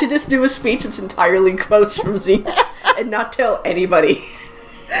 We should just do a speech that's entirely quotes from Zena and not tell anybody.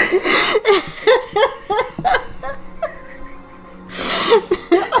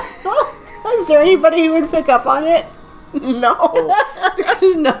 Is there anybody who would pick up on it? No,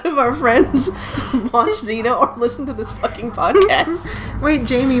 because none of our friends watch Xena or listen to this fucking podcast. Wait,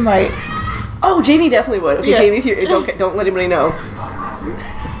 Jamie might. Oh, Jamie definitely would. Okay, Yeah. Jamie, if you don't let anybody know.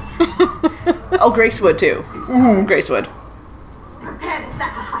 Oh, Grace would too. Grace would. Prepare the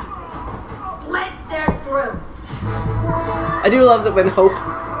sacrifice. Slit their throats. I do love that when Hope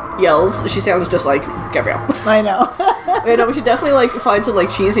yells, she sounds just like Gabrielle. I know. I know we should definitely like find some like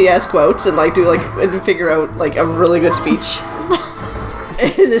cheesy ass quotes and like do like and figure out like a really good speech.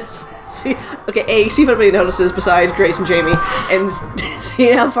 And it's, see if anybody notices besides Grace and Jamie, and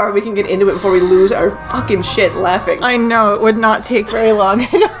see how far we can get into it before we lose our fucking shit laughing. I know, it would not take very long,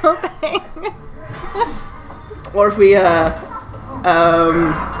 I don't think. Or if we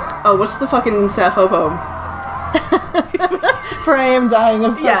what's the fucking Sappho poem? For I am dying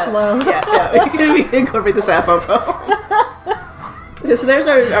of such love. Yeah. We can incorporate the Sappho poem. Okay, so there's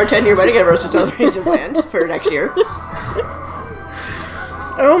our 10-year wedding anniversary celebration planned for next year.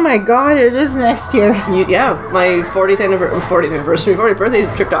 Oh my god, it is next year. My 40th anniversary, 40th birthday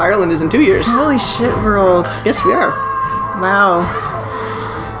trip to Ireland is in 2 years. Holy shit, we're old. Yes, we are. Wow.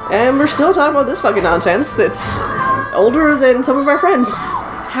 And we're still talking about this fucking nonsense that's older than some of our friends.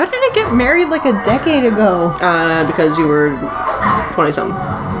 How did I get married like a decade ago? Because you were 20-something.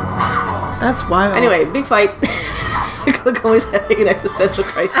 That's wild. Anyway, big fight. Click always having an existential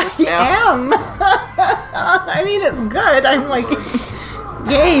crisis now. I am. I mean, it's good. I'm like,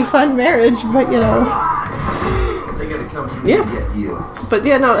 yay, fun marriage, but you know. They gotta come to Yeah. get you. But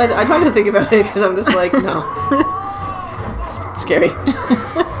yeah, no, I try to think about it because I'm just like, no. It's scary.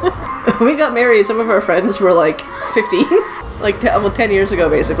 When we got married, some of our friends were like 15. Like 10 years ago,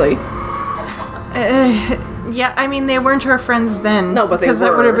 basically. Yeah, I mean, they weren't our friends then. No, but they were. Because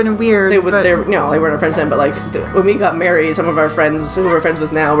that would have been weird. They but weren't our friends then, but like when we got married, some of our friends who we're friends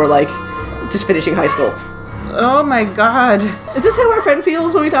with now were like just finishing high school. oh my god. Is this how our friend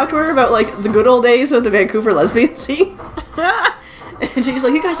feels when we talk to her about like the good old days of the Vancouver lesbian scene? And she's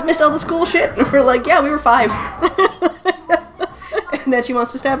like, you guys missed all the school shit. And we're like, yeah, we were 5. And then she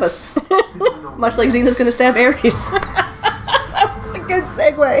wants to stab us. Much like Xena's gonna stab Ares. That's a good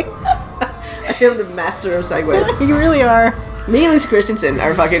segue. I am the master of segues. You really are. Me and Lisa Christensen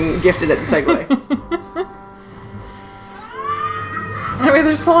are fucking gifted at the segue. Anyway,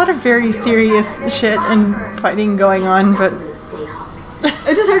 there's a lot of very serious shit and fighting going on, but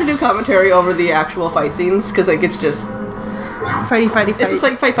It's just hard to do commentary over the actual fight scenes, because like it's just... fight. It's just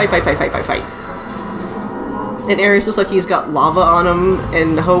like fight. And Ares looks like he's got lava on him,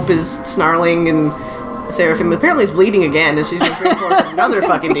 and Hope is snarling, and Seraphim apparently is bleeding again, and she's going to bring forth another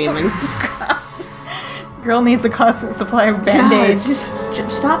fucking demon. Girl needs a constant supply of God, band-aids.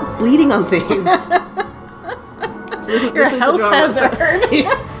 just stop bleeding on things. So this You're a health hazard.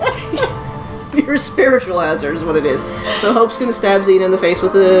 You're a spiritual hazard is what it is. So Hope's going to stab Xena in the face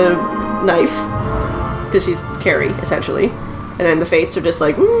with a knife, because she's Carrie, essentially. And then the Fates are just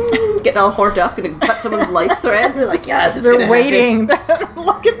like, getting all horked up, going to cut someone's life thread. They're like, yes, it's going to They're waiting.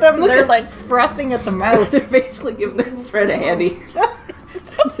 Look at them. They're like frothing at the mouth. They're basically giving the thread a handy.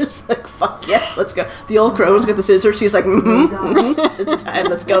 It's like, fuck yes, let's go. The old crow's got the scissors. She's like, it's a time.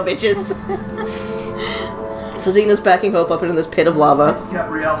 Let's go, bitches. So Xena's backing Hope up into this pit of lava.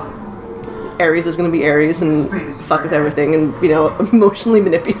 Gabrielle. Ares is going to be Ares and fuck with everything and, you know, emotionally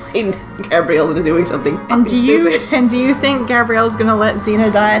manipulate Gabrielle into doing something And do you stupid. think Gabrielle's gonna let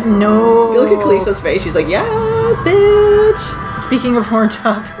Xena die? No. Look at Kalisto's face. She's like, yes, bitch. Speaking of horned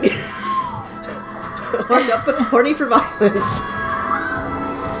up, Horny for violence.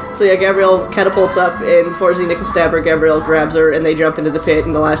 So yeah, Gabrielle catapults up, and before Xena can stab her, Gabrielle grabs her, and they jump into the pit,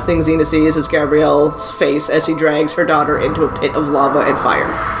 and the last thing Xena sees is Gabrielle's face as she drags her daughter into a pit of lava and fire.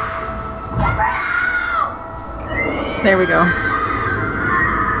 there we go.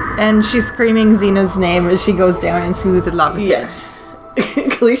 And she's screaming Xena's name as she goes down into the lava pit. Yeah.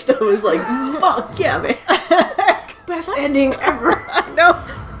 Kalisto is like, fuck yeah, man. Best ending ever. No.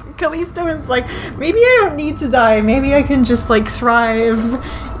 Kalisto is like, maybe I don't need to die. Maybe I can just like thrive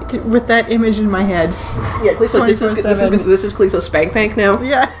with that image in my head. Yeah, Kalisto, this is 24/7. Kalisto's spank pank now.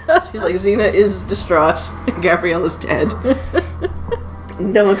 Yeah. She's like, Xena is distraught. Gabrielle is dead.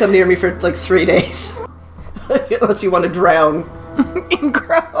 No one come near me for like 3 days. Unless you want to drown.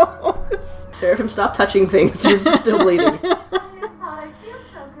 Gross. Seraphim, stop touching things. You're still bleeding. I thought I'd feel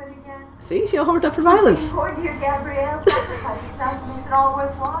so good again. See, she all horned up for violence. Poor dear Gabrielle, sacrifice yourself makes it all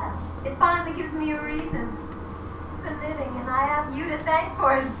worthwhile. It finally gives me a reason for living, and I have you to thank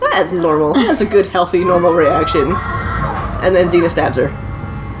for it. That's normal. That's a good, healthy, normal reaction. And then Xena stabs her.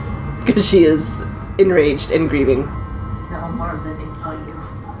 Because she is enraged and grieving. No more living for you.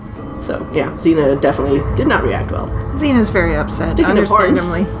 So, yeah, Xena definitely did not react well. Xena's very upset, Speaking of horns,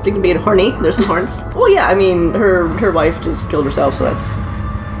 understandably. speaking of being horny, there's some horns. Well, yeah, I mean, her wife just killed herself, so that's...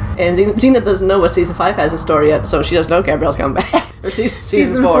 And Xena doesn't know what Season 5 has in store yet, so she doesn't know Gabrielle's coming back. Or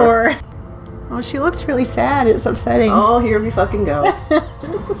season 4. Oh, she looks really sad. It's upsetting. Oh, here we fucking go. She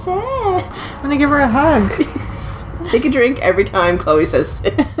looks so sad. I'm gonna give her a hug. Take a drink every time Chloe says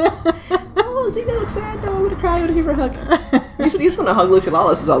this. Oh, Xena looks sad. No, I'm gonna cry. I'm gonna give her a hug. You just want to hug Lucy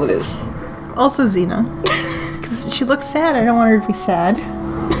Lawless is all it is. Also Xena. Because she looks sad. I don't want her to be sad.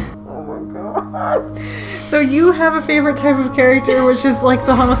 Oh my god. So you have a favorite type of character, which is like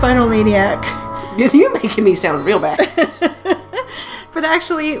the homicidal maniac. You're making me sound real bad. But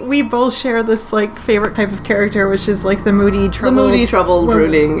actually, we both share this like favorite type of character, which is like the moody, troubled,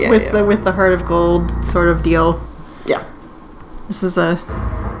 brooding, yeah, with the heart of gold sort of deal. Yeah. This is a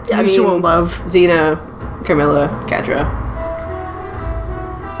I mutual mean, love. Xena, Carmilla, Catra,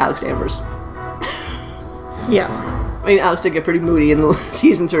 Alex Danvers. Yeah. I mean, Alex did get pretty moody in the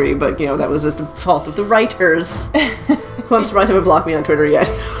season 3, but, you know, that was just the fault of the writers. Who I'm surprised haven't blocked me on Twitter yet.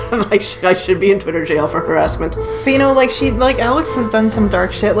 I should be in Twitter jail for harassment. But you know, like Alex has done some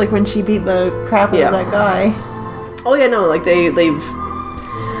dark shit, like when she beat the crap out of that guy. Oh yeah, no, like they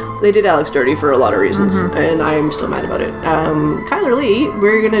did Alex dirty for a lot of reasons, and I'm still mad about it. Kyler Lee,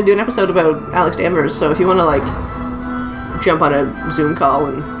 we're gonna do an episode about Alex Danvers, so if you want to like jump on a Zoom call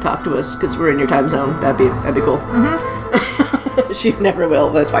and talk to us because we're in your time zone, that'd be cool. She never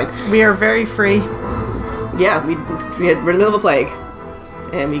will, but that's fine. We are very free. Yeah, we're in the middle of a plague,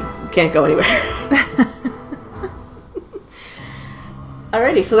 and we can't go anywhere.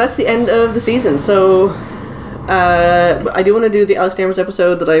 Alrighty, so that's the end of the season. So I do want to do the Alex Danvers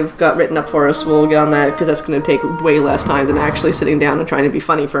episode that I've got written up for us. We'll get on that because that's going to take way less time than actually sitting down and trying to be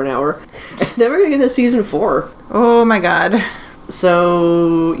funny for an hour. And then we're going to get into season 4. Oh my god.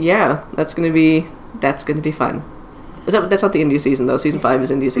 So yeah, that's going to be fun. That's not the India season though. Season 5 is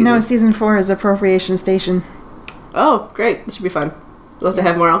India season. No, season 4 is Appropriation Station. Oh, great. This should be fun. We'll have to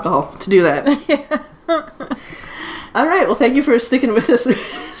have more alcohol to do that. All right. Well, thank you for sticking with us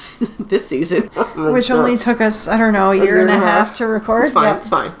this season. Which only took us, I don't know, a year and a half to record. It's fine. Yep. It's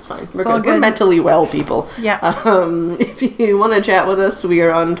fine. It's fine. We're all good. We're good. mentally well people. Yeah. If you want to chat with us, we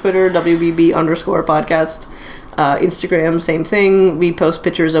are on Twitter, WBB_podcast. Instagram, same thing. We post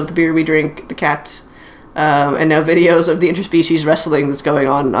pictures of the beer we drink, the cat, and now videos of the interspecies wrestling that's going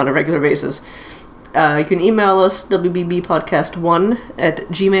on a regular basis. You can email us,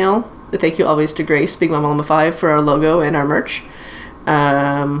 wbbpodcast1@gmail.com. Thank you always to Grace, Big Mama Llama 5, for our logo and our merch. Who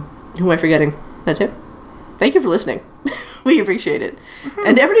am I forgetting? That's it. Thank you for listening. We appreciate it.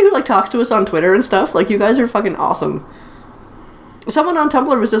 And everybody who talks to us on Twitter and stuff, you guys are fucking awesome. Someone on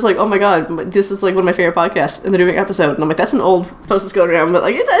Tumblr was just like, oh my god, this is one of my favorite podcasts, and they're doing an episode. And I'm like, that's an old post that's going around, but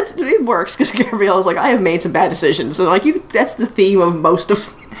it works, because Gabrielle is like, I have made some bad decisions. And that's the theme of most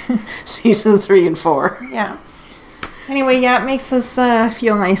of season 3 and 4. Yeah. Anyway, yeah, it makes us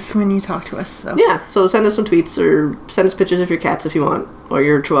feel nice when you talk to us. So. Yeah, so send us some tweets, or send us pictures of your cats if you want, or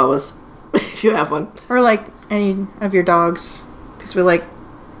your chihuahuas, if you have one. Or any of your dogs. Because we like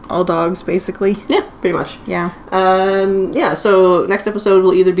all dogs, basically. Yeah, pretty much. Yeah. So next episode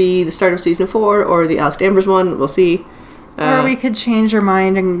will either be the start of season 4 or the Alex Danvers one. We'll see. Or we could change our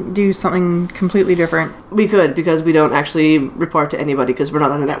mind and do something completely different. We could, because we don't actually report to anybody because we're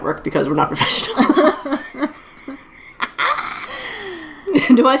not on a network, because we're not professional.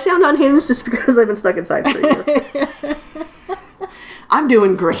 Do I sound unhinged just because I've been stuck inside for a year? I'm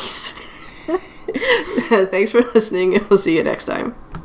doing great. Thanks for listening, and we'll see you next time.